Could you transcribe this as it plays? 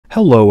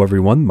Hello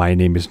everyone, my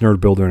name is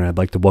NerdBuilder and I'd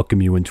like to welcome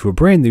you into a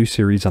brand new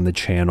series on the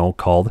channel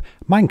called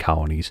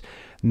MineColonies,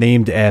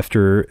 named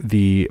after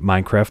the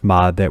Minecraft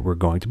mod that we're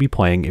going to be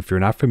playing. If you're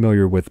not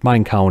familiar with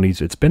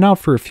MineColonies, it's been out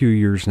for a few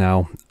years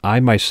now. I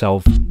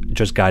myself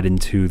just got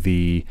into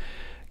the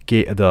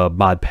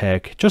mod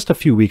pack just a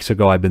few weeks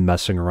ago. I've been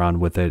messing around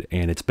with it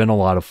and it's been a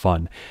lot of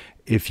fun.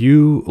 If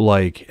you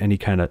like any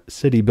kind of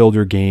city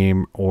builder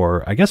game,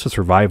 or I guess a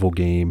survival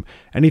game,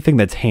 anything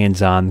that's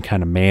hands-on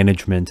kind of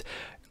management,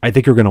 I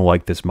think you're going to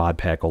like this mod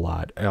pack a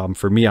lot.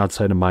 For me,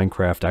 outside of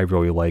Minecraft, I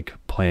really like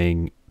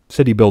playing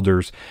city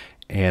builders,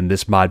 and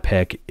this mod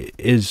pack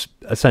is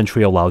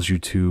essentially allows you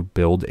to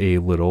build a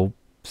little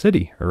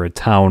city or a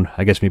town.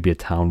 I guess maybe a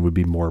town would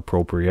be more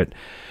appropriate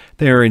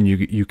there, and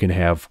you can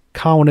have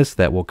colonists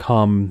that will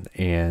come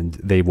and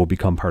they will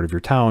become part of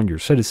your town, your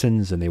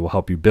citizens, and they will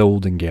help you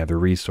build and gather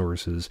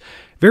resources.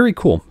 Very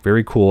cool,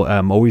 very cool.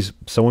 I'm always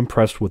so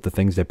impressed with the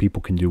things that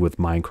people can do with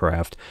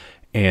Minecraft.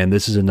 And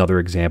this is another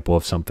example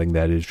of something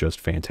that is just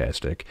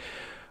fantastic.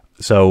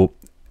 So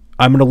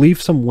I'm going to leave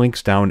some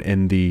links down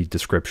in the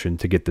description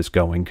to get this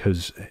going,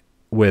 because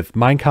with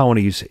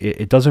MineColonies,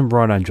 it doesn't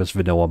run on just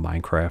vanilla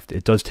Minecraft.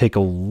 It does take a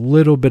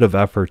little bit of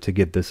effort to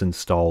get this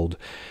installed,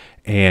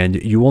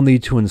 and you will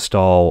need to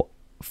install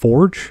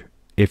Forge.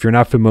 If you're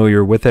not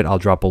familiar with it, I'll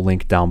drop a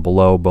link down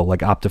below, but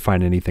like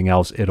Optifine, anything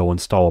else, it'll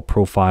install a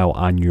profile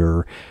on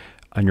your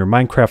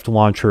Minecraft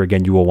launcher.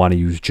 Again, you will want to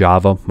use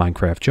Java,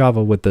 Minecraft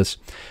Java with this.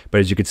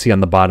 But as you can see on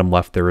the bottom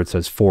left there, it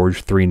says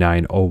Forge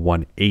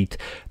 39018.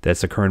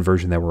 That's the current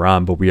version that we're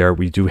on, but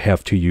we do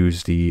have to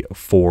use the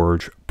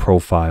Forge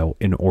profile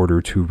in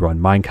order to run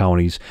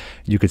MineColonies.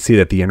 You can see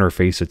that the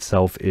interface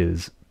itself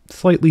is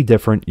slightly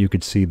different. You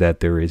could see that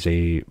there is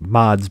a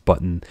mods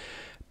button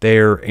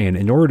there, and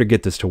in order to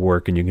get this to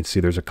work, and you can see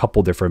there's a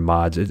couple different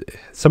mods.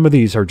 Some of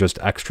these are just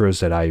extras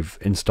that I've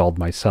installed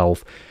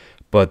myself,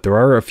 but there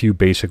are a few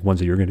basic ones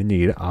that you're going to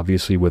need,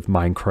 obviously, with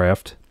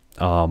Minecraft.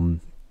 In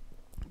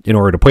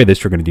order to play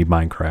this, you're going to need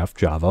Minecraft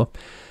Java.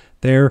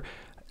 There,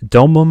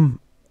 Domum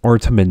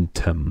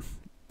Ornamentum.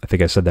 I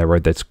think I said that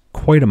right. That's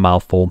quite a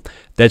mouthful.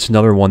 That's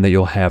another one that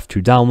you'll have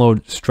to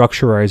download.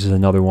 Structurize is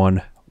another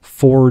one.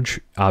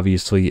 Forge,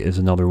 obviously, is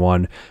another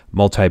one.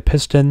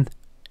 Multi-Piston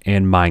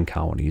and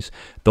MineColonies.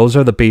 Those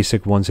are the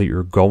basic ones that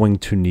you're going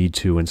to need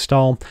to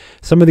install.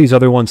 Some of these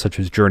other ones, such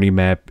as Journey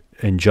Map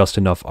and Just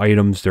Enough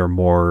Items, they're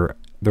more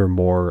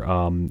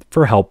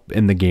for help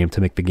in the game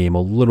to make the game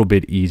a little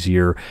bit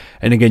easier.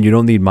 And again, you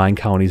don't need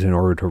MineColonies in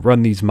order to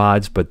run these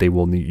mods, but you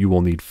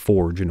will need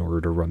Forge in order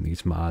to run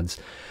these mods.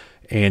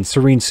 And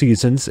Serene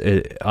Seasons,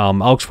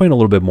 I'll explain a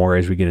little bit more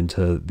as we get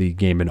into the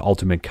game in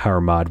Ultimate Car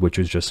mod, which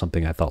is just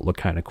something I thought looked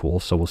kind of cool.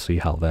 So we'll see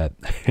how that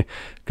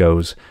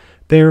goes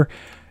there.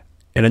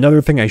 And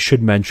another thing I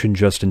should mention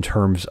just in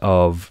terms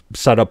of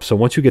setup. So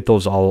once you get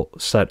those all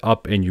set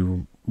up and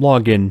you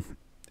log in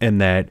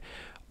that,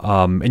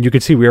 and you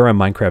can see we are on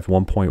Minecraft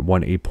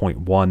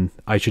 1.18.1.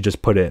 I should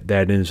just put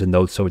that in as a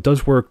note. So it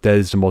does work. That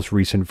is the most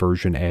recent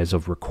version as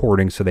of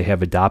recording. So they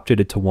have adopted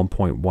it to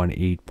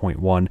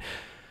 1.18.1.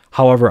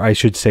 However, I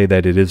should say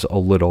that it is a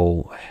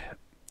little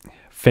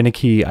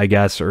finicky, I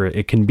guess, or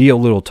it can be a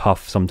little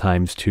tough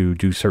sometimes to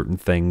do certain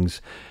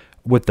things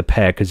with the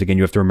pack. Because again,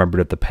 you have to remember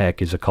that the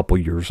pack is a couple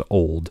years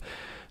old.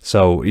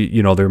 So,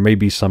 you know, there may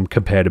be some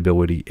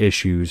compatibility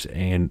issues,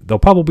 and they'll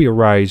probably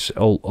arise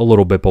a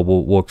little bit, but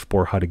we'll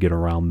explore how to get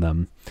around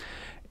them.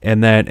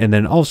 And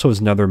then also as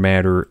another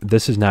matter,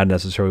 this is not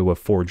necessarily what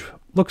Forge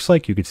looks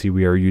like. You can see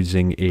we are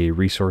using a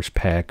resource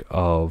pack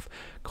of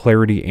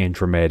Clarity and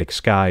Dramatic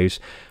Skies.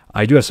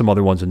 I do have some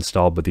other ones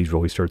installed, but these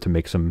really start to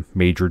make some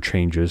major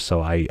changes,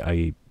 so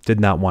I did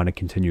not want to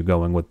continue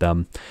going with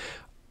them.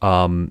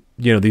 You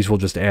know, these will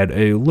just add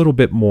a little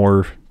bit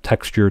more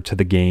texture to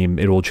the game.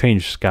 It will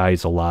change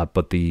skies a lot,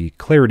 but the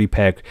Clarity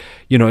pack,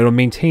 you know, it'll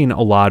maintain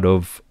a lot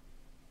of,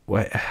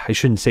 I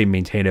shouldn't say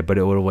maintain it, but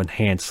it will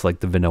enhance like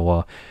the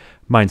vanilla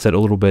mindset a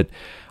little bit.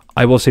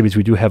 I will say, because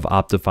we do have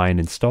Optifine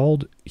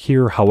installed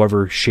here,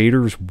 however,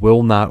 shaders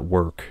will not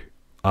work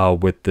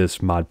with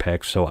this mod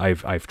pack. So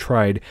I've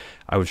tried.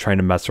 I was trying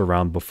to mess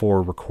around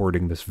before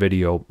recording this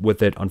video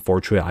with it.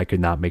 Unfortunately, I could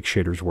not make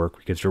shaders work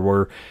because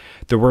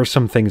there were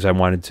some things I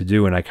wanted to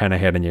do, and I kind of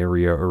had an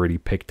area already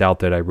picked out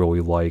that I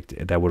really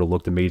liked that would have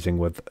looked amazing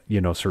with,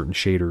 you know, certain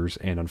shaders,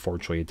 and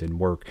unfortunately it didn't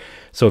work.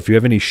 So if you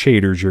have any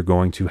shaders, you're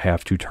going to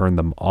have to turn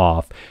them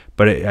off.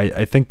 But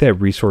I think that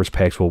resource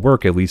packs will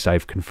work. At least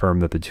I've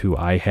confirmed that the two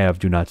I have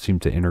do not seem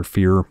to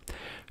interfere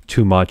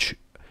too much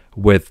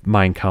with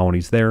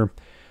MineColonies there.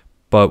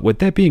 But with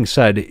that being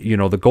said, you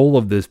know, the goal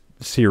of this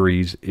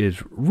series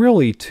is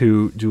really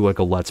to do like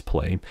a Let's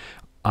Play.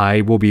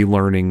 I will be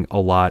learning a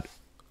lot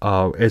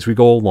as we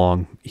go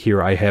along.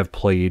 Here I have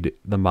played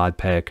the mod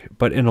pack,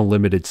 but in a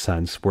limited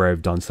sense, where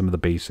I've done some of the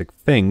basic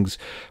things.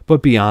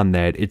 But beyond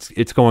that,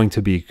 it's going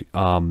to be,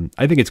 I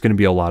think it's going to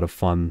be a lot of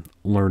fun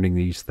learning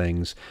these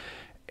things.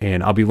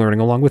 And I'll be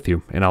learning along with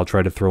you. And I'll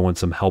try to throw in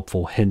some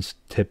helpful hints,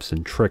 tips,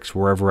 and tricks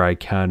wherever I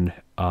can,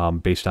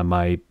 based on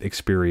my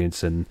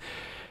experience and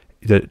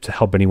to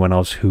help anyone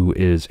else who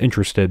is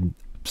interested.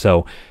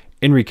 So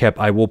in recap,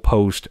 I will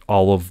post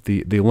all of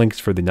the links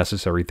for the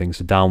necessary things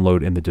to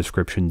download in the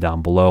description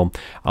down below.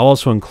 I'll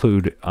also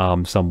include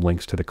some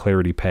links to the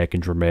Clarity Pack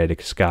and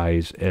Dramatic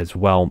Skies as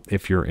well,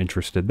 if you're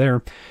interested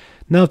there.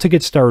 Now, to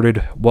get started,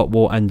 what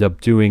we'll end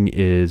up doing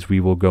is we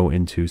will go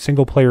into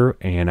single player,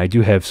 and I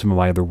do have some of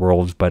my other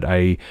worlds, but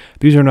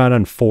these are not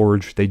on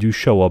Forge. They do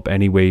show up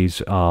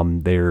anyways.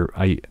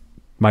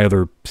 My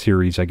other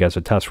series, I guess,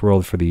 a test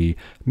world for the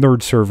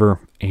nerd server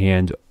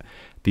and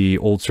the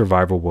old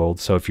survival world.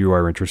 So if you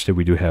are interested,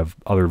 we do have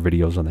other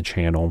videos on the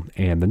channel.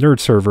 And the nerd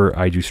server,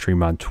 I do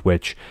stream on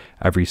Twitch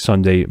every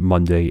Sunday,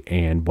 Monday,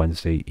 and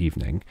Wednesday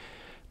evening.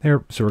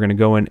 There. So we're going to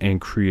go in and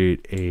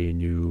create a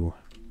new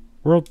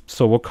world.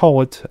 So we'll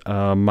call it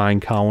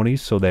MineColonies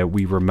so that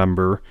we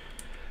remember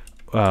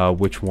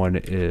which one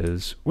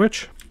is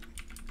which.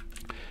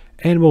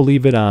 And we'll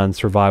leave it on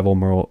survival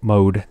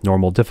mode,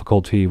 normal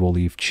difficulty. We'll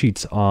leave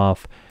cheats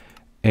off.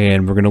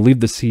 And we're going to leave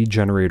the seed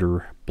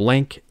generator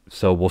blank.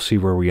 So we'll see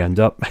where we end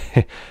up.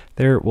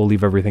 There, we'll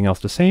leave everything else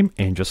the same.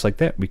 And just like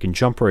that, we can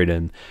jump right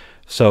in.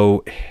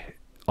 So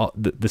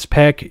this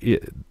pack,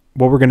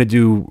 what we're going to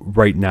do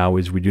right now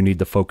is we do need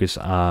to focus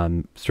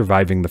on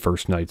surviving the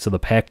first night. So the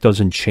pack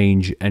doesn't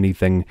change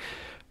anything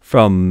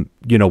from,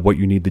 you know, what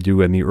you need to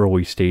do in the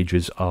early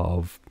stages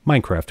of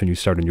Minecraft when you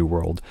start a new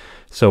world.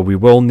 So we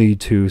will need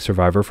to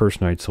survive our first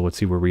night. So let's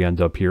see where we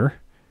end up here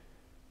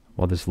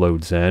while this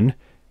loads in.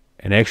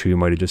 And actually, we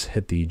might have just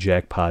hit the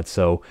jackpot.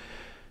 So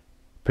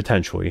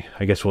potentially,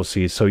 I guess we'll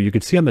see. So you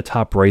can see on the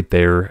top right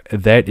there,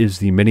 that is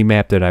the mini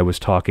map that I was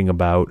talking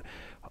about.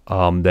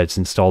 That's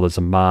installed as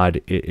a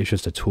mod. It's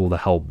just a tool to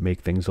help make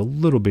things a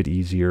little bit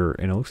easier.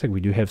 And it looks like we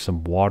do have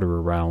some water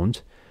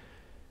around.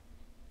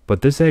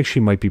 But this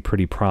actually might be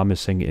pretty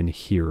promising in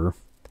here.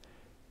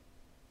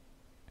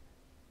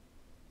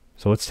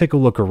 So let's take a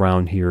look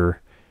around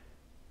here.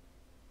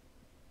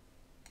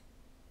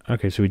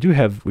 Okay, so we do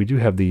have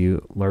the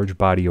large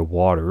body of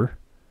water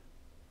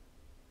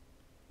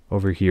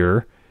over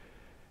here.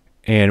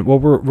 And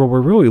what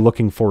we're really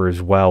looking for as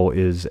well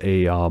is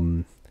a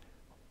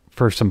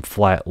for some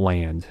flat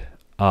land.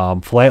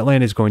 Flat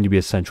land is going to be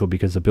essential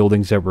because the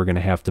buildings that we're going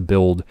to have to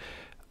build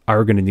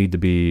are going to need to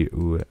be...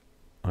 Ooh,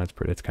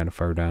 that's kind of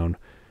far down.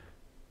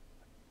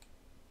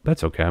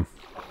 That's okay.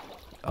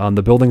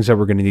 The buildings that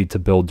we're going to need to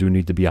build do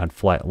need to be on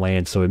flat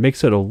land, so it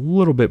makes it a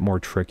little bit more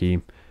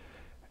tricky.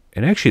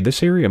 And actually,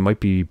 this area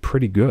might be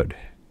pretty good.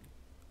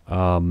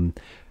 You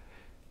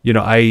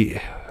know,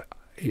 I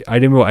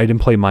didn't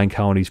play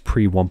MineColonies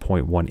pre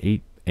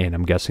 1.18, and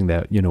I'm guessing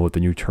that, you know, with the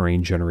new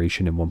terrain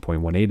generation in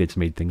 1.18, it's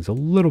made things a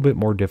little bit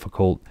more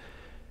difficult.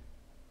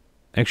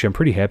 Actually, I'm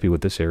pretty happy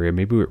with this area.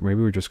 Maybe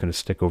we're just going to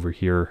stick over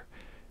here.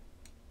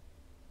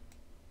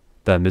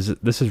 Then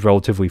this is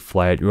relatively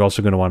flat. You're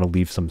also going to want to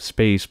leave some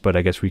space, but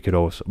I guess we could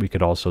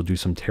also do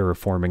some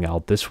terraforming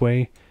out this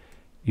way,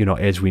 you know,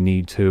 as we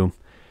need to.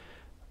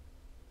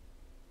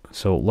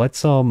 So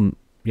let's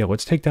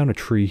take down a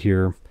tree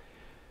here.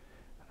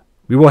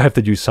 We will have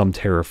to do some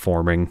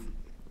terraforming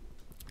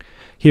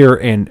here,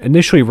 and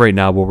initially right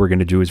now what we're going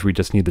to do is we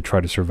just need to try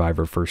to survive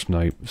our first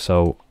night.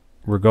 So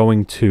we're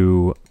going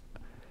to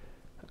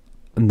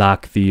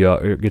knock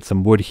the get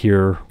some wood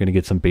here. We're going to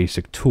get some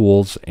basic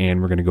tools,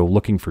 and we're going to go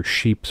looking for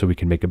sheep so we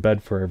can make a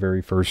bed for our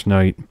very first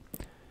night.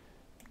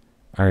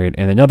 All right,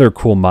 and another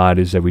cool mod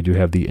is that we do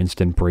have the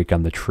instant break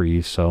on the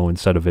tree, so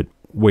instead of it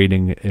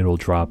waiting, it'll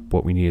drop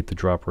what we need it to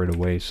drop right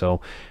away. So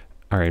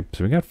all right,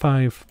 so we got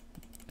 5.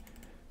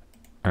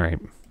 All right,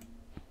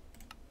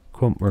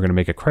 cool. We're going to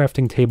make a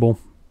crafting table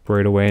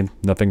right away.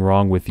 Nothing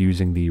wrong with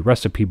using the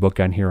recipe book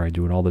on here. I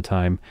do it all the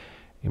time.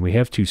 And we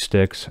have 2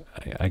 sticks.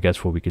 I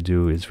guess what we could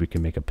do is we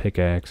can make a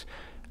pickaxe.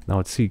 Now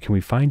let's see, can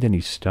we find any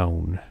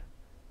stone?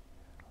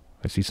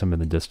 I see some in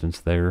the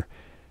distance there.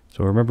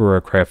 So remember where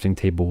our crafting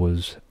table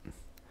was.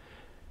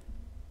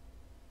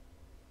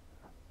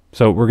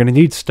 So we're going to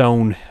need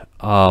stone.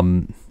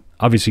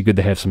 Obviously good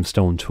to have some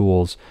stone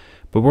tools,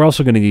 but we're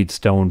also going to need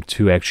stone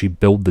to actually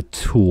build the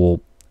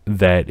tool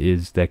that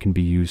can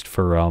be used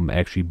for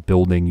actually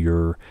building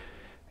your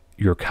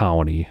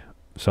colony.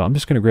 So I'm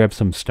just going to grab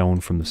some stone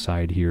from the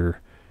side here.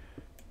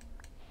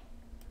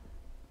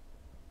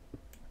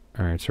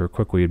 All right, so we're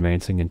quickly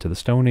advancing into the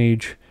Stone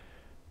Age.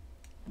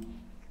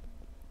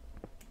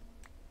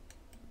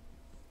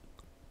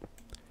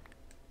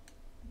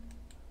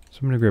 So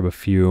I'm going to grab a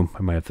few.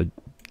 I might have to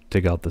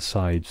dig out the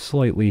side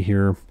slightly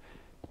here.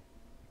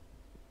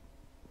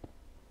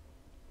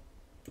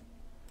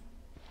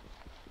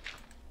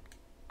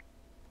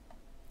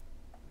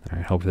 All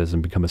right, hope it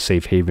doesn't become a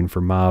safe haven for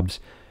mobs.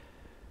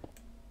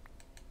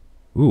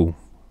 Ooh,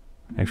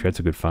 actually that's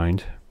a good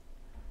find.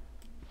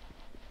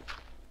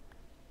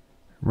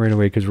 Right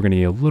away, because we're going to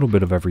need a little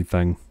bit of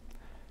everything.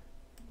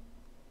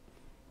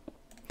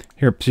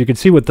 Here, so you can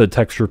see with the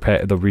texture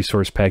pack, the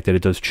resource pack, that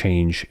it does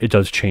change. It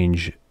does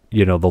change,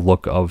 you know, the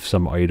look of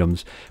some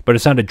items. But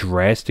it's not a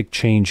drastic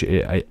change.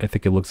 I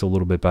think it looks a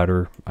little bit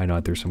better. I know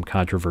there's some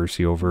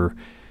controversy over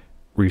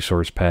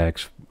resource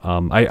packs.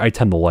 I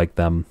tend to like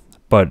them,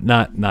 but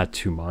not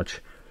too much.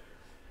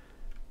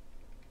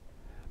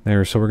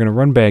 There, so we're going to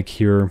run back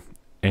here,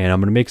 and I'm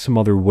going to make some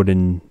other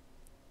wooden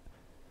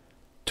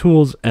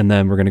tools, and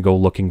then we're going to go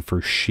looking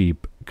for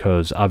sheep,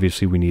 because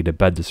obviously we need a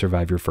bed to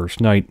survive your first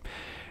night.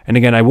 And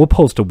again, I will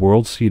post a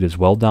world seed as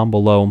well down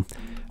below.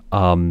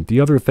 The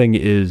other thing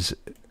is,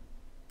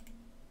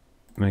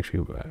 I'm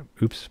actually,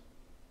 oops,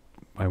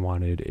 I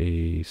wanted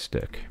a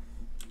stick.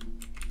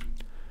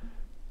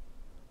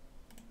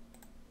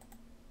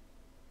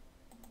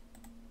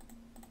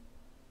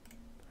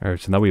 Alright,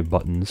 so now we have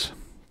buttons,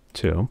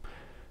 too.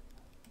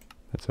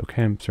 That's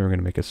okay. So we're going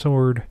to make a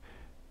sword,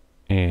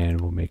 and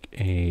we'll make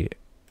a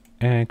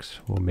axe,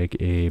 we'll make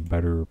a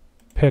better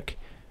pick,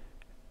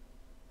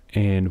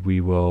 and we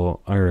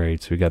will,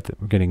 alright, so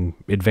we're getting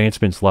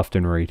advancements left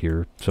and right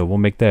here, so we'll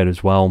make that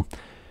as well.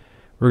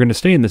 We're going to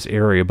stay in this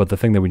area, but the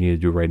thing that we need to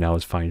do right now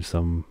is find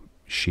some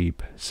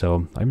sheep.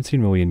 So I haven't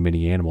seen really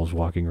many animals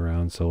walking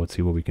around, so let's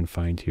see what we can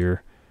find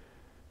here.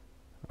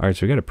 Alright,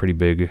 so we got a pretty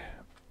big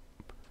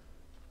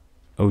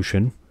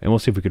ocean, and we'll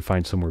see if we could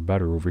find somewhere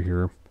better over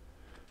here.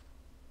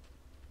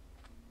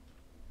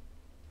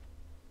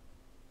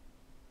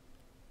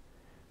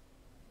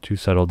 To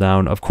settle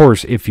down. Of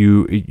course, if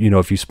you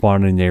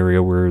spawn in an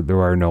area where there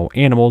are no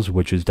animals,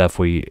 which is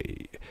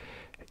definitely,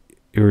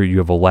 or you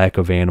have a lack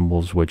of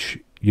animals, which,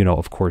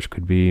 of course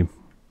could be,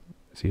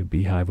 see a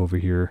beehive over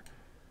here.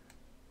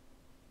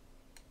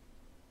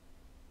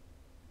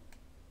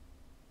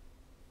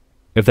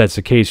 If that's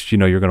the case, you're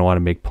going to want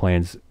to make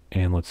plans,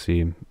 and let's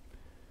see.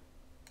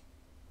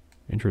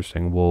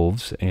 Interesting,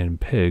 wolves and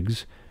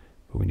pigs,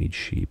 but we need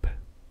sheep.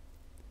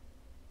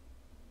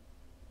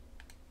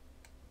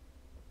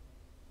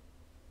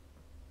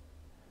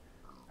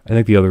 I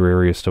think the other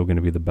area is still going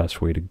to be the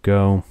best way to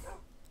go.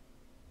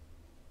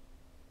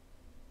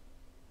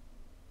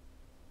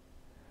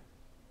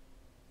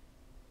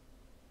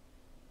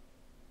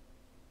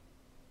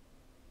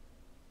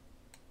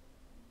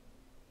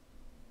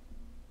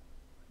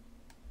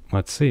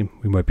 Let's see.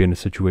 We might be in a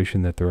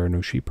situation that there are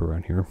no sheep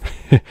around here.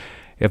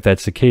 If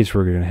that's the case,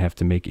 we're going to have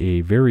to make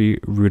a very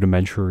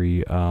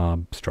rudimentary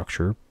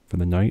structure for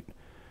the night.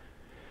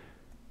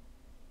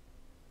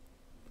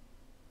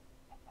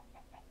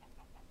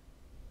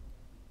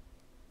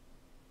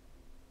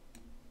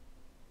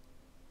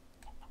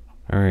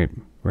 Alright,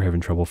 we're having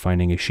trouble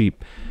finding a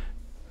sheep.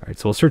 Alright,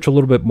 so we'll search a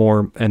little bit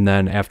more, and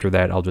then after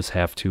that I'll just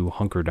have to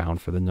hunker down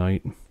for the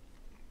night.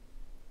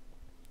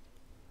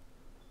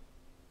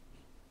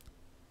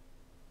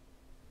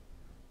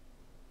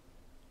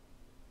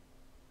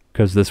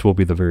 Because this will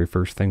be the very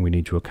first thing we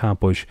need to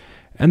accomplish.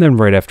 And then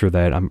right after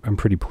that, I'm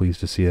pretty pleased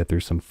to see that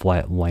there's some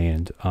flat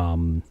land.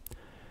 Because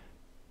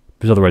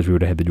otherwise we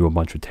would have had to do a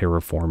bunch of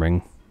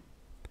terraforming.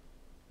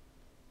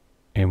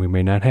 And we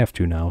may not have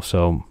to now,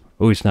 so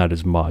at least not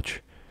as much.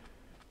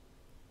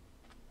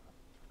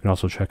 You can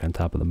also check on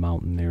top of the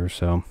mountain there,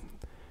 so.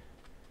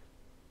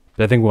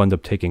 But I think we'll end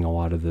up taking a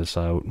lot of this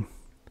out.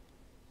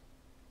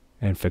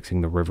 And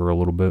fixing the river a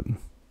little bit.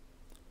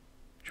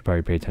 Should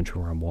probably pay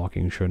attention where I'm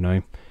walking, shouldn't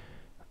I?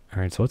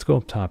 Alright, so let's go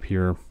up top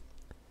here.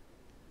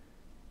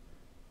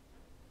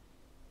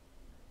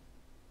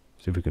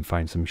 See if we can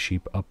find some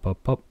sheep up.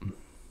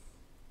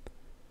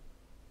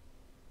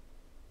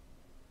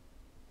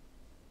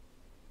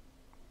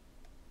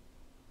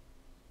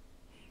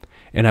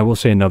 And I will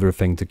say another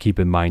thing to keep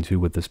in mind too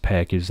with this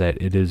pack is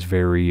that it is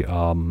very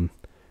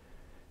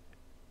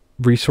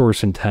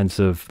resource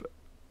intensive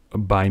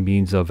by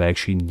means of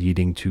actually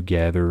needing to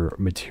gather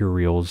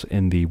materials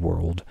in the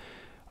world.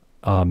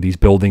 These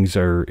buildings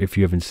are, if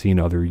you haven't seen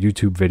other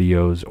YouTube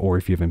videos or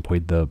if you haven't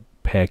played the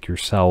pack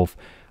yourself,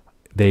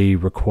 they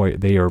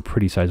are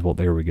pretty sizable.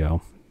 There we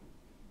go.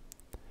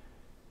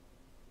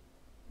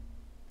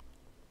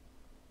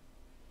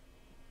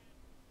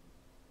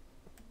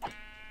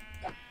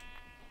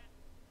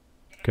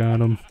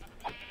 Got him.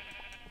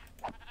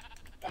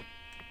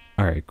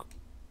 Alright.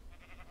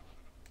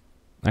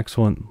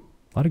 Excellent.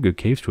 A lot of good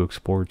caves to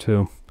explore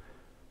too.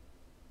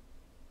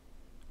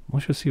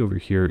 Let's just see over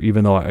here,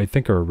 even though I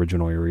think our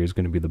original area is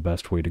going to be the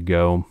best way to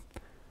go.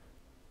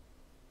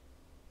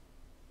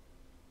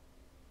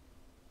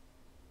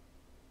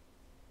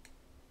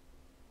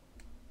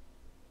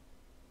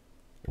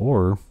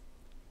 Or,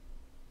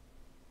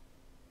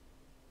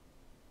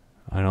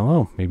 I don't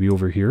know, maybe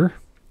over here?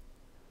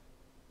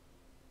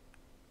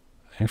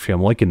 Actually,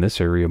 I'm liking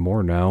this area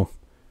more now.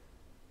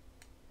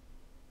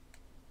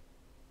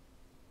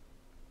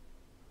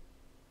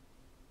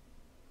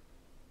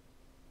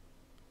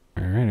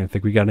 Alright, I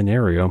think we got an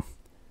area.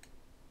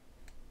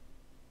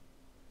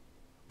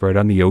 Right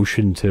on the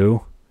ocean,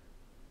 too.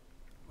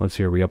 Let's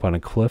see, are we up on a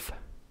cliff?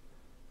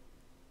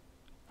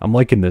 I'm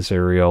liking this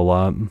area a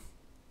lot.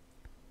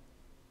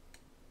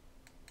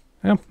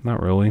 Yeah,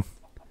 not really.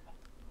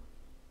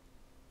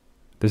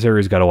 This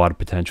area's got a lot of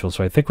potential,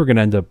 so I think we're going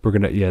to end up,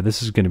 yeah,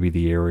 this is going to be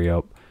the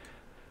area.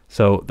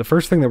 So the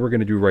first thing that we're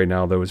going to do right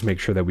now, though, is make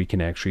sure that we can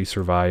actually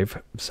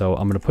survive. So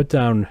I'm going to put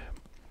down,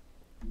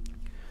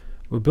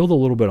 we'll build a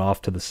little bit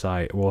off to the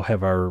side. We'll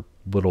have our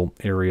little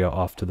area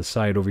off to the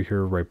side over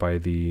here, right by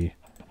the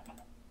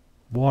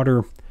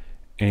water.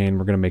 And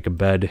we're going to make a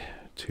bed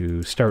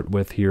to start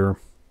with here.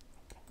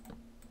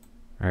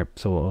 Alright,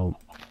 so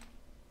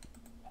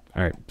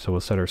we'll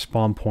set our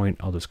spawn point.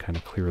 I'll just kind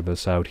of clear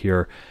this out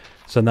here.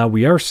 So now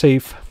we are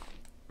safe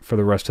for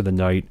the rest of the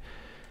night.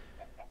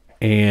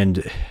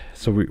 And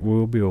so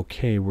we'll be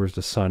okay. Where's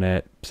the sun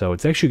at? So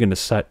it's actually going to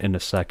set in a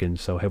second.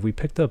 So have we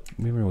picked up...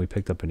 We haven't really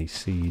picked up any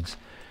seeds.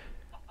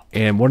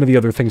 And one of the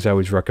other things I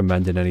always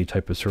recommend in any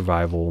type of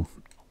survival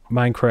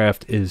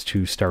Minecraft is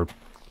to start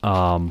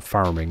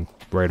farming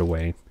right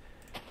away.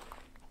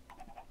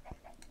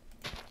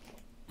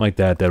 Like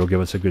that. That'll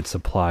give us a good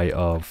supply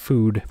of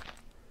food.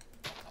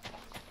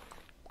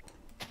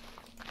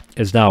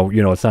 As now,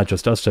 you know, it's not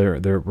just us we're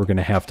going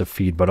to have to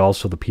feed, but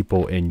also the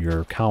people in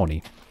your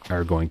county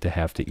are going to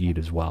have to eat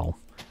as well.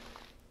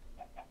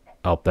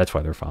 Oh, that's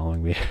why they're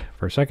following me.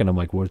 For a second, I'm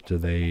like, what do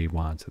they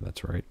want? So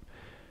that's right.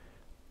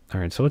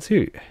 Alright, so let's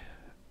see.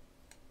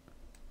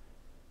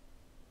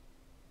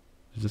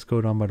 Does this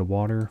go down by the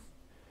water?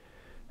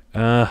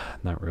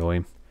 Not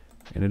really.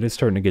 And it is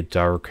starting to get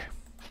dark.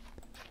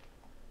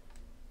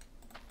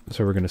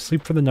 So we're going to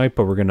sleep for the night,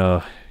 but we're going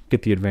to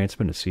get the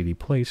advancement of CD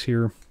place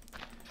here.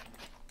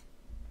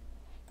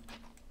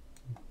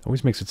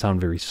 Always makes it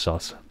sound very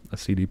sus, a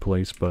CD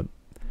place, but...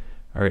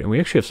 Alright, and we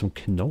actually have some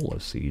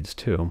canola seeds,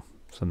 too.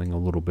 Something a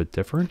little bit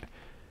different.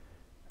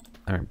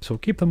 Alright, so we'll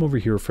keep them over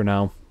here for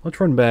now. Let's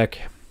run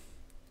back.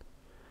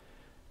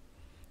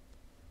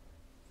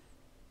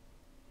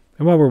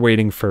 And while we're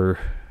waiting for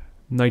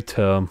night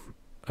to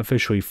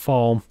officially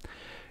fall,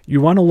 you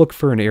want to look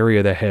for an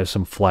area that has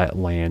some flat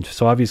land.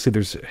 So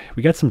obviously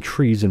we got some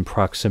trees in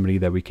proximity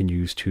that we can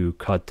use to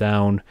cut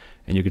down.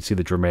 And you can see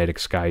the Dramatic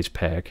Skies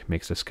pack.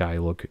 Makes the sky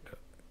look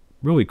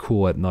really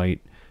cool at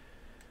night.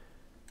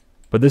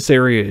 But this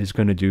area is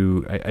going to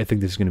do... I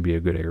think this is going to be a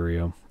good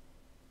area.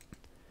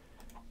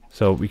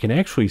 So we can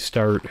actually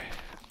start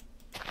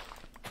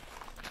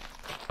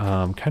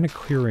kind of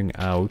clearing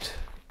out...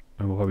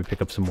 And we'll probably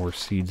pick up some more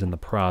seeds in the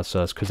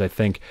process, because I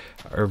think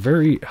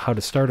how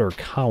to start our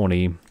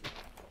colony,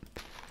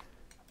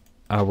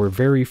 our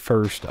very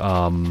first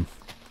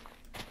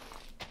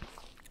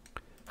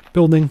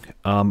building,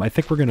 I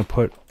think we're going to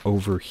put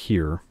over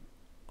here,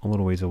 a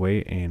little ways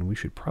away, and we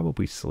should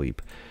probably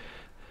sleep.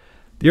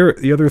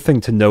 The other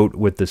thing to note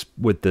with this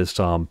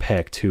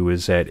pack too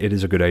is that it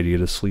is a good idea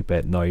to sleep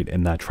at night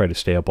and not try to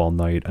stay up all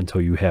night until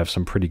you have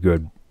some pretty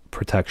good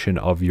protection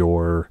of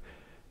your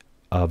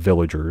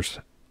villagers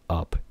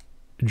up,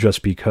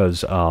 just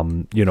because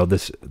you know,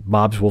 this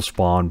mobs will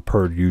spawn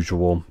per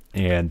usual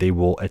and they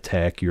will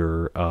attack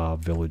your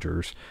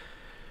villagers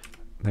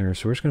there.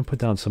 So we're just going to put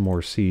down some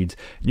more seeds.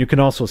 You can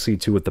also see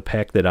too with the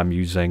pack that I'm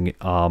using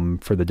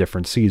for the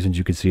different seasons,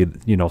 you can see,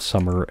 you know,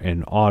 summer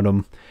and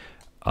autumn.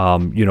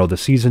 You know, the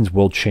seasons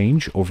will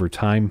change over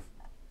time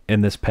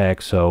in this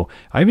pack, so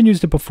I haven't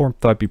used it before.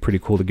 Thought it'd be pretty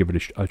cool to give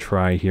it a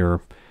try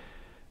here.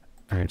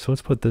 Alright, so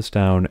let's put this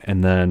down,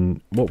 and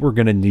then what we're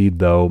going to need,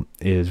 though,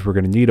 is we're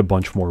going to need a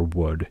bunch more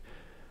wood.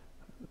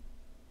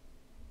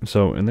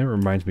 So, and that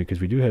reminds me,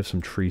 because we do have some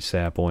tree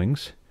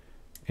saplings,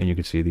 and you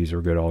can see these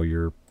are good all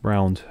year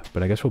round,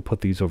 but I guess we'll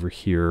put these over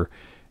here,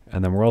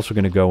 and then we're also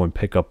going to go and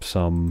pick up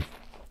some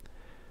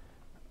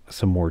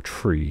more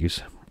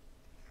trees.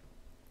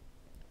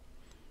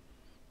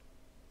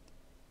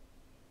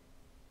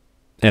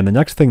 And the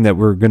next thing that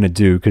we're going to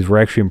do, because we're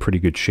actually in pretty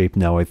good shape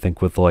now, I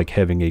think, with like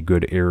having a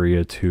good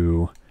area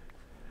to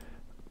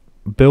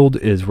build,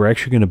 is we're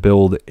actually going to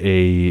build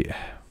a...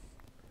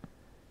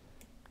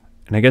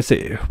 And I guess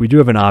we do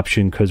have an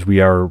option, because we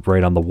are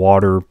right on the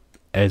water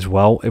as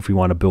well, if we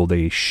want to build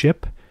a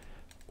ship,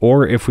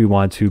 or if we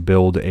want to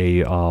build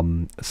a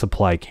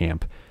supply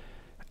camp.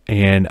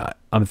 And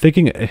I'm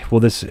thinking,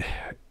 well,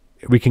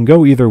 we can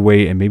go either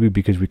way, and maybe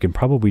because we can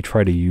probably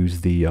try to use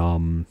the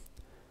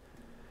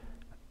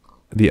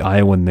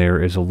island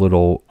there is a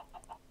little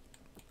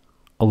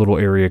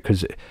area,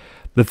 because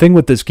the thing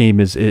with this game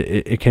is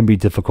it can be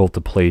difficult to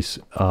place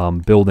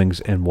buildings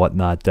and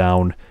whatnot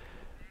down.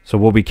 So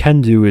what we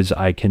can do is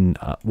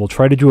we'll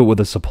try to do it with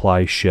a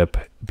supply ship,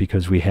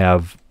 because we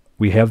have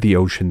the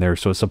ocean there.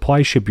 So a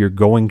supply ship, you're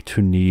going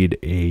to need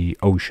a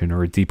ocean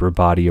or a deeper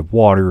body of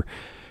water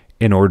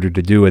in order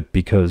to do it,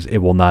 because it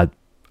will not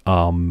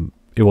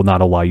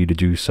allow you to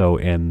do so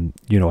in,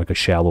 you know, like a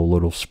shallow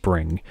little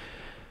spring.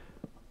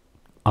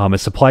 A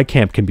supply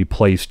camp can be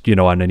placed, you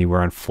know, on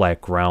anywhere on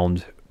flat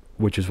ground,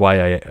 which is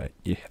why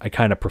I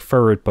kind of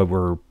prefer it. But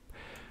we're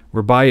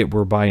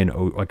buying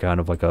like kind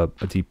of like a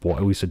deep,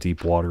 at least a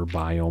deep water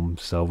biome,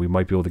 so we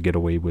might be able to get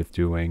away with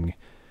doing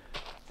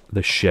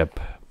the ship.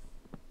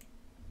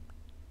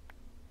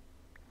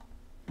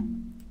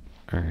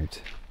 All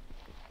right,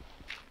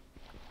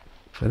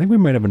 so I think we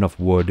might have enough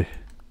wood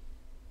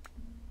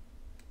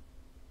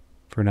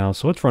for now.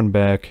 So let's run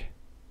back.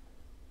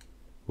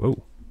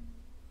 Whoa.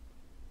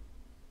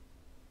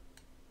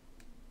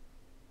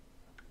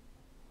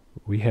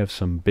 We have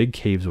some big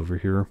caves over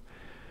here.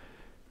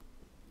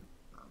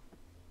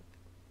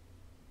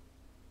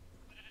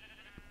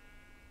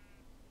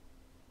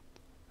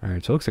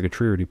 Alright, so it looks like a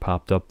tree already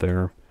popped up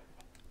there.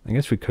 I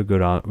guess we could go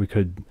down. We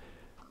could.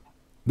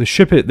 The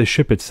ship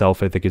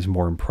itself, I think, is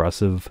more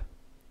impressive.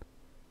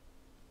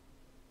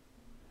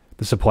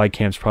 The supply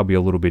camp's probably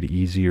a little bit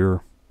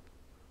easier.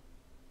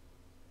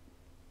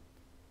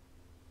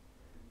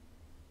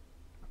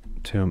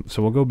 So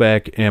we'll go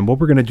back, and what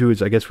we're going to do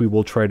is, I guess we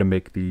will try to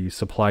make the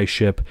supply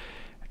ship,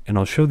 and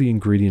I'll show the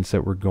ingredients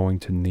that we're going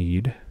to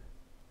need.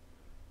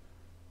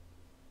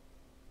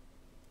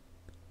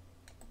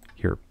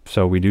 Here,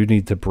 so we do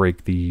need to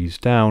break these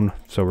down,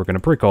 so we're going to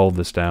break all of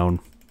this down.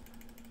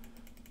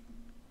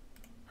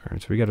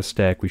 Alright, so we got a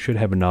stack, we should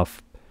have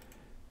enough.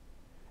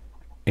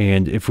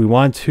 And if we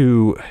want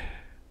to...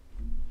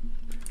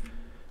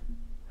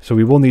 So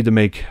we will need to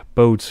make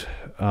boats.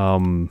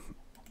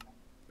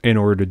 In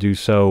order to do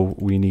so,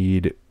 we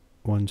need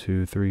 1,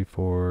 2, 3,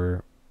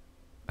 4...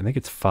 I think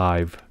it's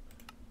 5.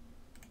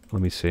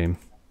 Let me see.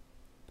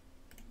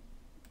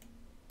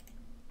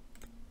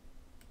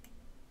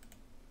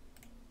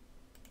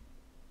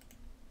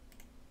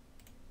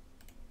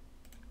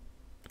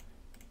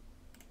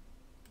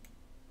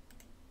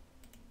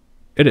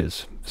 It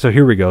is. So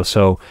here we go.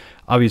 So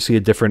obviously a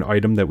different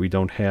item that we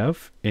don't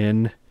have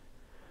in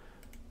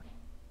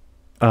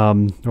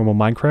normal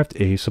Minecraft,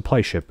 a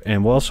supply ship.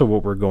 And also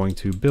what we're going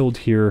to build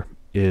here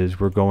is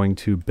we're going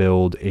to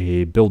build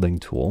a building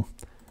tool.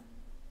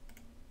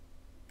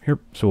 Here,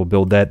 so we'll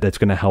build that. That's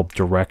going to help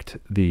direct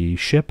the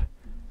ship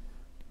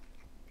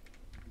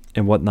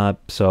and whatnot.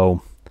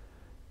 So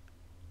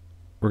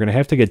we're going to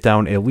have to get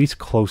down at least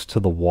close to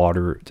the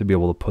water to be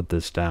able to put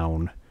this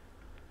down.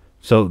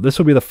 So this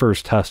will be the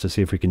first test to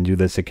see if we can do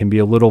this. It can be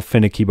a little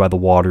finicky by the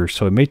water,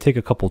 so it may take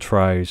a couple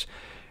tries.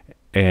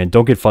 And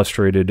don't get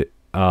frustrated,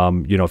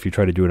 you know, if you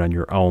try to do it on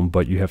your own,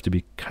 but you have to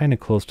be kind of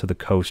close to the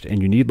coast,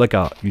 and you need like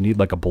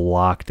a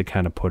block to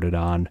kind of put it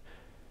on.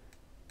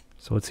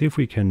 So let's see if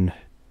we can.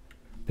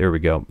 There we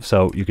go.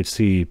 So you could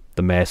see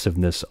the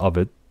massiveness of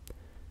it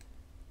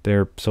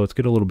there. So let's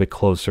get a little bit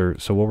closer.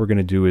 So what we're going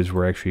to do is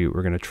we're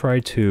going to try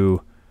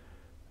to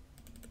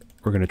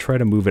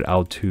move it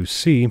out to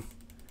sea.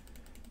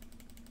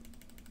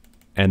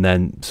 And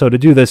then, so to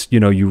do this, you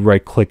know, you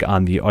right click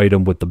on the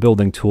item with the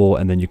building tool,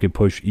 and then you can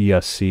push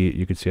ESC.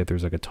 You can see that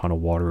there's like a ton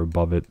of water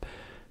above it.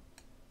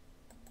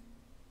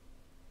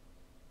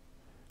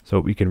 So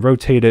we can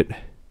rotate it.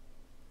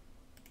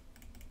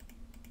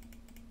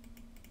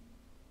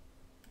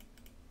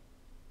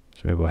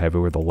 So maybe we'll have it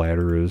where the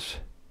ladder is.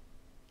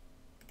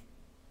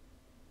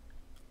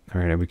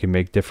 All right, and we can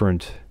make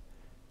different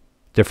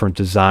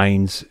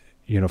designs,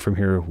 you know, from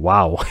here.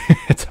 Wow,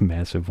 it's a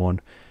massive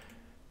one.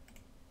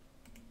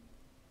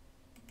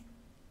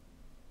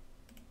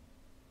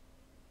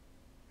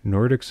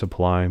 Nordic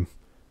supply.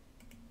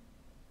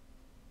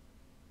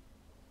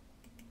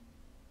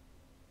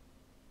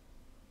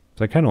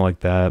 So I kind of like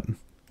that.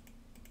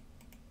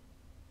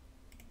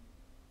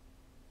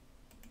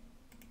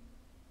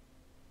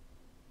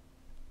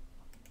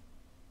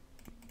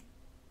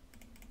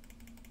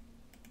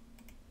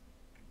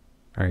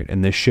 All right,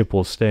 and this ship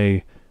will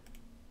stay.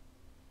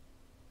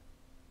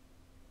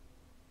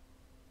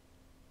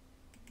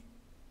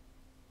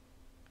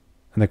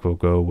 I think we'll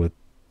go with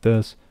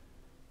this.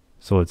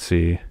 So let's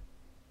see.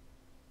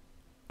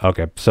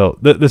 Okay, so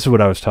this is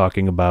what I was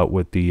talking about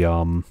with the,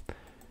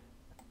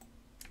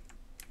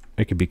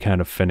 it could be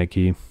kind of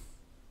finicky.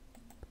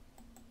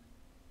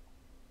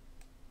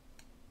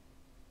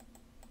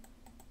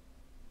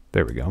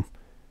 There we go.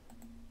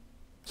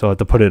 So I have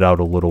to put it out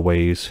a little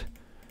ways.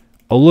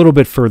 A little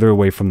bit further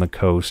away from the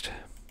coast.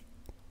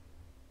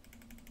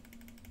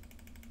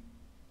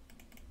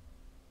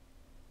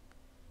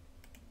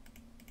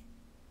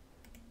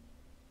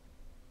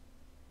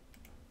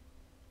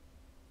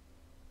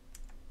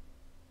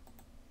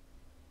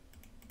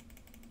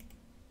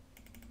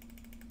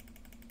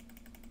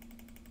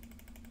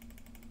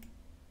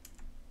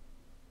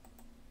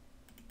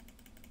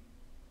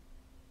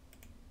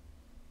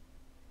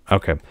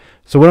 Okay,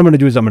 so what I'm going to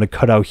do is I'm going to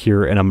cut out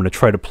here and I'm going to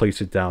try to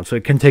place it down. So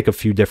it can take a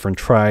few different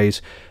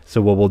tries.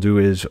 So what we'll do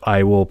is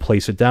I will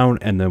place it down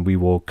and then we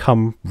will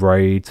come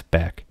right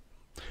back.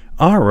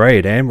 All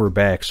right, and we're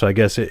back. So I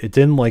guess it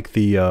didn't like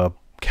the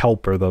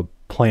kelp or the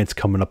plants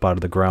coming up out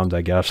of the ground,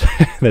 I guess.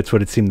 That's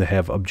what it seemed to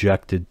have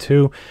objected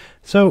to.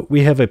 So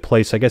we have a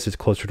place, I guess it's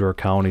closer to our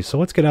colony. So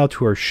let's get out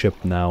to our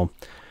ship now.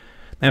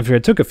 After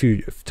it took a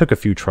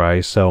few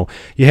tries, so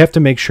you have to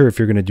make sure if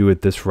you're going to do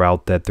it this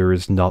route that there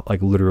is not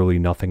like literally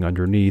nothing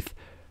underneath.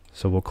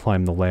 So we'll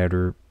climb the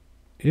ladder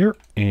here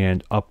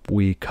and up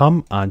we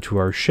come onto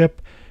our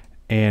ship.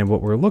 And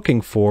what we're looking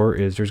for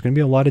is there's going to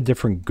be a lot of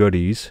different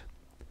goodies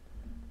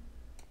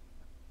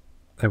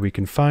that we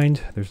can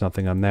find. There's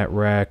nothing on that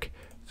rack.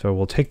 So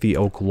we'll take the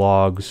oak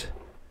logs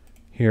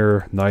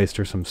here. Nice,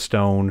 there's some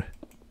stone.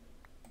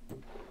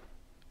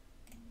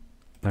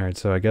 All right,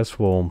 so I guess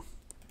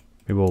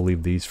maybe we'll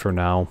leave these for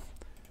now.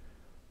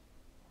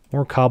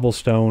 More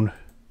cobblestone. All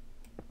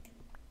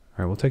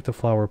right, we'll take the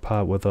flower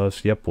pot with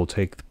us. Yep, we'll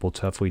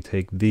definitely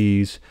take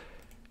these.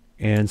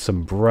 And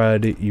some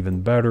bread,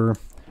 even better.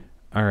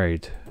 All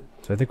right,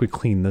 so I think we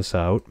clean this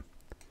out.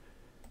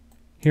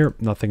 Here,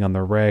 nothing on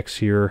the racks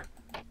here.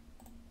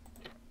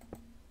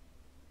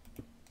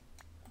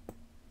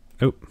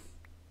 Oh.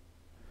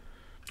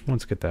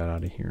 Let's get that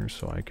out of here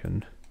so I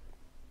can...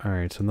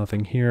 Alright, so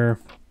nothing here.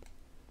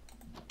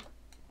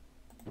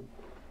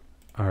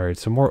 Alright,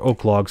 some more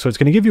oak logs. So it's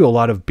going to give you a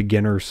lot of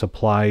beginner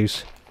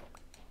supplies.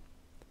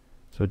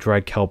 So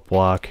dry kelp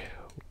block.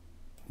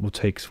 We'll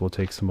take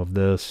some of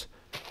this.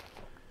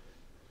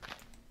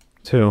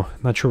 Too.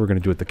 Not sure we're going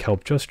to do with the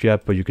kelp just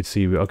yet, but you could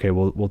see, okay,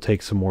 we'll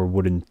take some more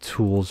wooden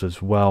tools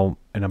as well.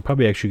 And I'm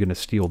probably actually going to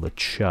steal the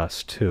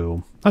chest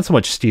too. Not so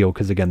much steal,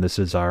 because again, this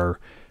is our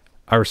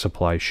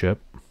supply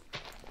ship.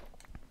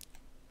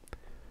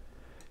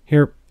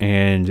 Here,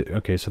 and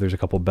okay, so there's a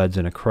couple beds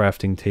and a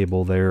crafting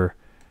table there.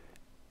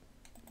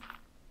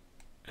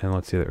 And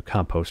let's see, there,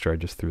 composter, I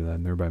just threw that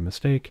in there by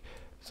mistake.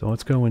 So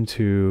let's go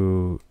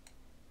into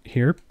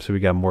here. So we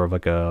got more of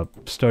like a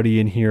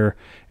study in here.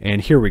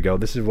 And here we go.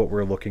 This is what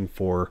we're looking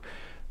for.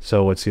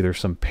 So let's see, there's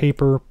some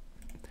paper.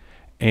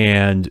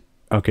 And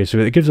okay, so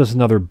it gives us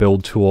another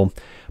build tool.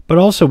 But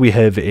also we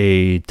have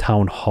a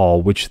town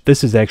hall, which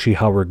this is actually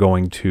how we're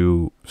going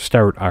to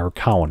start our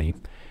colony.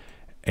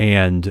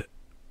 And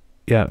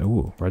yeah,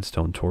 ooh,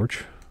 redstone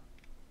torch.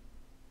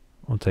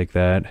 We'll take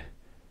that.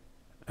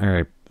 All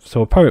right,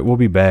 so we'll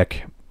be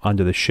back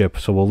onto the ship.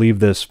 So we'll leave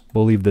this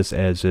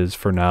as is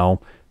for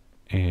now.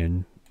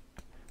 And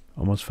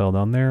almost fell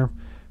down there.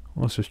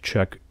 Let's just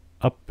check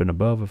up and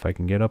above if I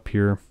can get up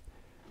here.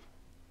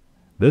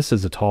 This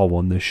is a tall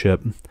one, this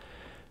ship.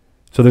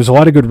 So there's a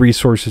lot of good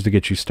resources to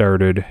get you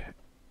started.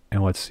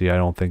 And let's see, I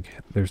don't think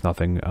there's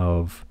nothing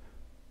of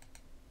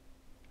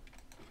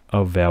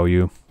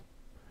value.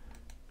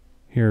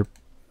 Here,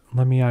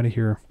 let me out of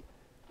here.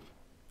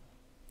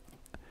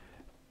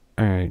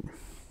 Alright.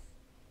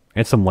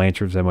 And some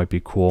lanterns, that might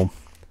be cool.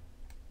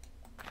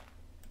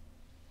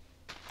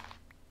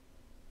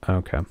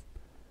 Okay.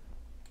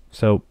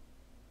 So,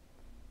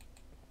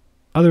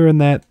 other than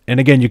that, and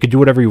again, you could do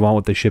whatever you want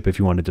with the ship. If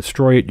you want to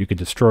destroy it, you could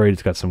destroy it.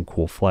 It's got some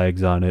cool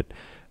flags on it.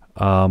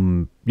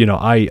 You know,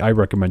 I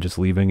recommend just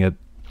leaving it.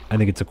 I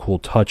think it's a cool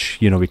touch.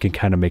 You know, we can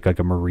kind of make like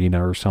a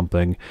marina or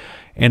something.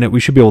 And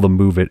we should be able to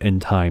move it in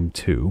time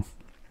too.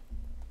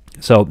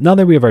 So now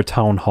that we have our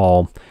town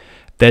hall,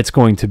 that's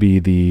going to be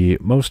the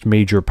most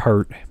major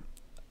part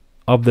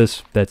of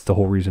this. That's the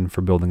whole reason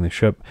for building the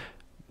ship.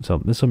 So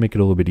this will make it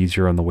a little bit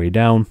easier on the way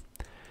down.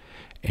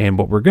 And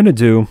what we're going to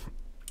do,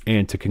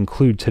 and to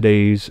conclude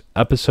today's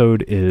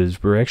episode,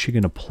 is we're actually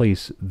going to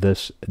place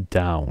this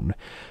down.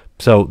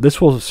 So this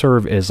will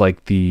serve as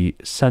like the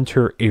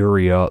center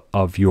area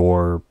of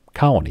your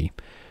colony.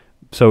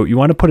 So you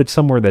want to put it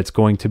somewhere that's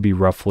going to be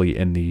roughly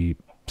in the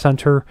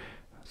center.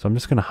 So I'm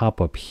just going to hop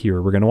up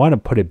here. We're going to want to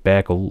put it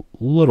back a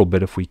little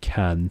bit if we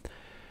can.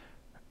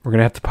 We're going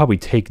to have to probably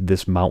take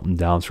this mountain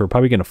down. So we're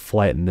probably going to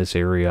flatten this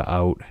area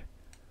out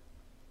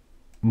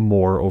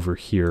more over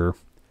here.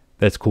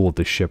 That's cool with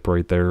the ship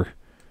right there.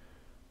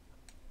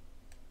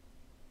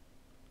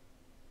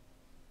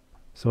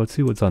 So let's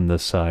see what's on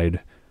this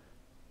side.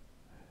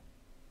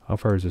 How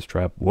far is this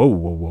trap? Whoa,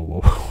 whoa,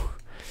 whoa, whoa.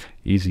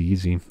 Easy,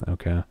 easy.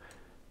 Okay.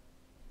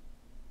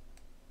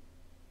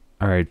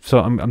 Alright, so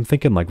I'm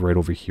thinking like right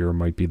over here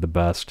might be the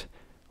best.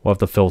 We'll have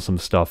to fill some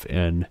stuff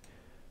in.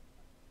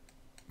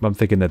 I'm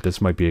thinking that this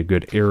might be a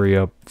good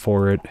area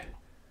for it.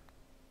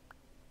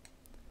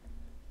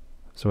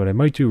 So what I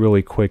might do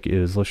really quick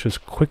is let's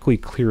just quickly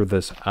clear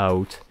this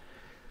out.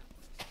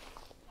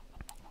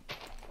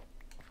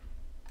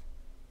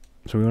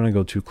 So we don't want to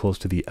go too close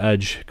to the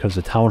edge because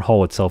the town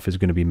hall itself is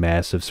going to be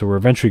massive. So we're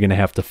eventually going to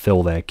have to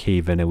fill that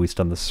cave in, at least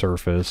on the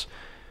surface.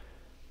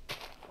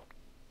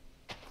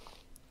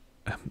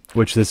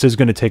 Which this is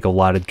going to take a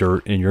lot of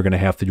dirt, and you're going to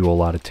have to do a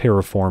lot of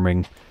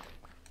terraforming.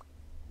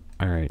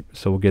 Alright,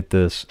 so we'll get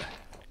this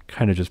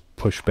kind of just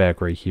pushed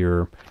back right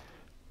here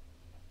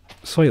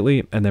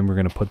slightly, and then we're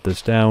going to put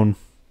this down.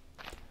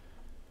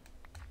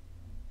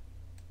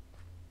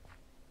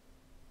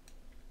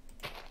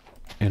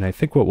 And I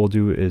think what we'll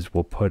do is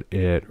we'll put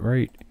it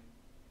right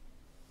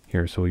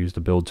here. So we'll use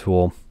the build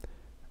tool.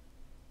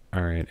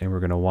 Alright, and we're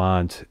going to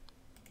want...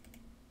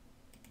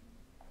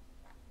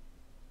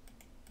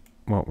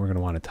 Well, we're going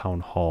to want a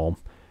town hall.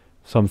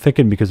 So I'm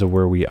thinking because of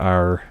where we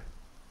are...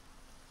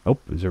 Oh,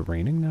 is it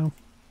raining now?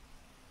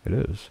 It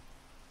is.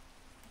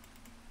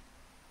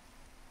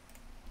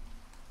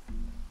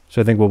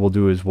 So I think what we'll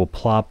do is we'll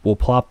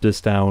plop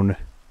this down.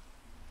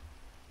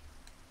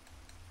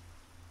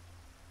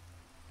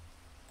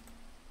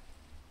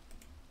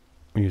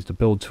 We use the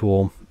build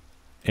tool,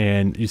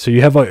 and so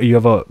you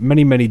have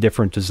many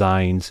different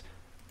designs.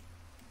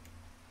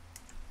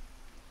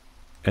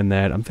 And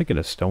that I'm thinking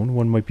a stone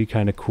one might be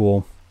kind of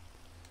cool.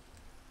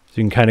 So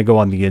you can kind of go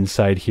on the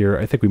inside here.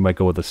 I think we might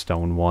go with a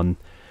stone one.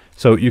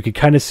 So you can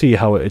kind of see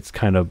how it's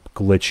kind of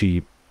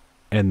glitchy,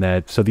 and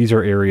that so these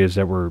are areas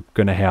that we're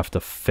going to have to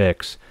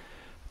fix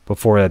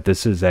before that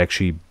this is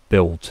actually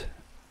built.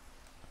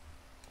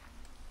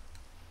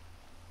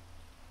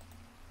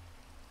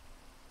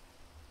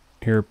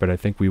 Here, but I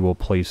think we will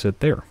place it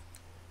there.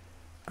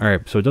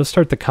 Alright, so it does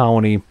start the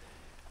colony.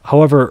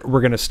 However,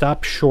 we're going to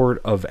stop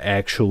short of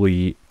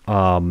actually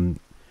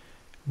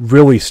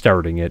really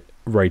starting it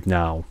right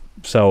now.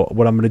 So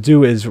what I'm going to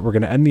do is we're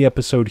going to end the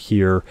episode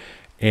here,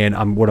 and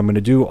what I'm going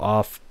to do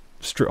off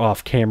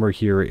camera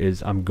here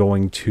is I'm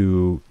going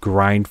to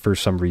grind for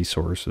some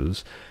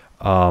resources.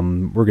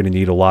 We're going to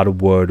need a lot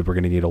of wood. We're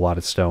going to need a lot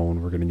of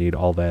stone. We're going to need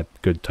all that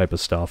good type of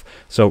stuff.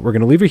 So we're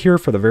going to leave it here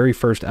for the very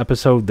first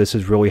episode. This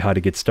is really how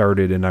to get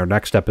started. In our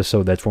next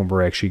episode, that's when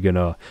we're actually going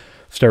to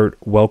start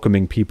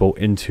welcoming people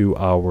into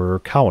our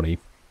colony.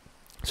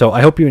 So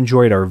I hope you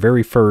enjoyed our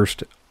very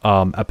first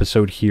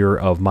episode here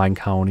of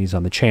MineColonies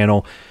on the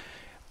channel.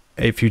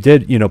 If you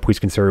did, please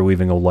consider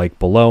leaving a like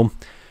below.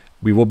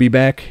 We will be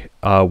back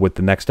with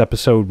the next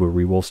episode where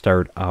we will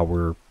start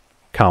our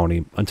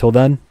colony. Until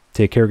then,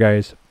 take care,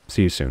 guys.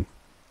 See you soon.